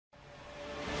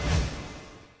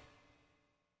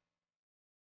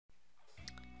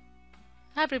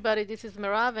Hi everybody, this is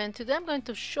Merav, and today I'm going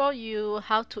to show you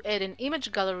how to add an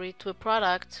image gallery to a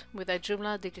product with a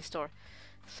Joomla Digistore.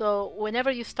 So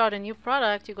whenever you start a new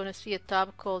product, you're going to see a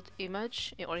tab called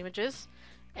Image or Images,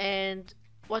 and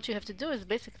what you have to do is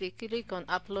basically click on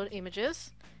Upload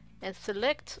Images and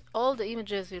select all the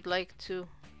images you'd like to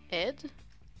add.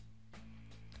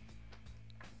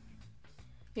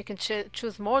 You can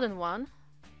choose more than one,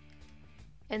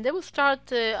 and they will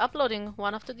start uploading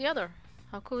one after the other.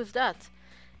 How cool is that?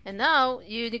 And now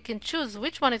you can choose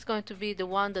which one is going to be the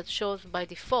one that shows by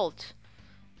default.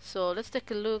 So let's take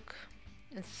a look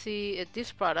and see at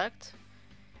this product.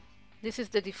 This is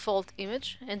the default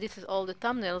image, and this is all the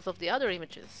thumbnails of the other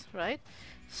images, right?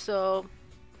 So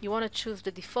you want to choose the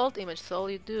default image, so all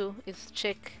you do is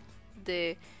check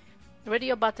the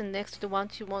radio button next to the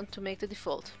one you want to make the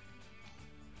default.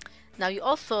 Now you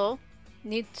also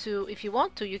need to, if you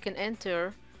want to, you can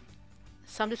enter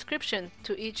some description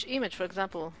to each image. For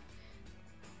example,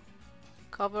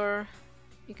 cover,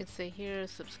 you can say here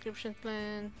subscription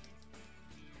plan,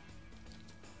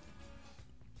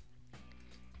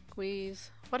 quiz,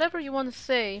 whatever you want to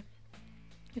say,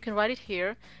 you can write it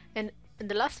here. And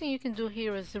the last thing you can do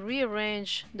here is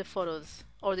rearrange the photos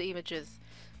or the images.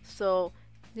 So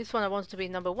this one I want to be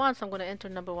number 1, so I'm going to enter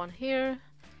number 1 here,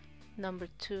 number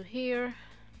 2 here,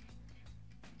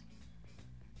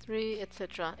 3,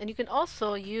 etc. And you can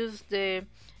also use the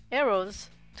arrows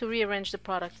to rearrange the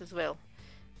products as well.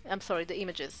 The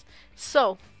images.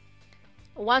 So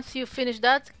once you finish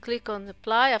that, click on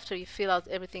apply after you fill out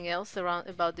everything else around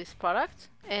about this product,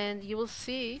 and you will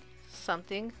see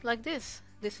something like this.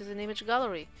 This is an image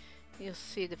gallery. You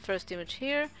see the first image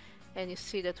here, and you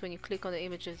see that when you click on the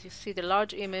images, you see the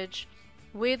large image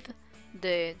with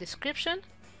the description.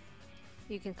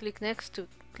 You can click next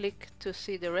to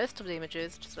see the rest of the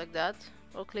images, just like that,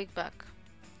 or click back.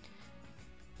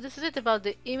 This is it about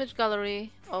the image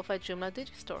gallery of a Joomla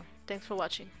Digistore. Thanks for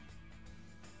watching.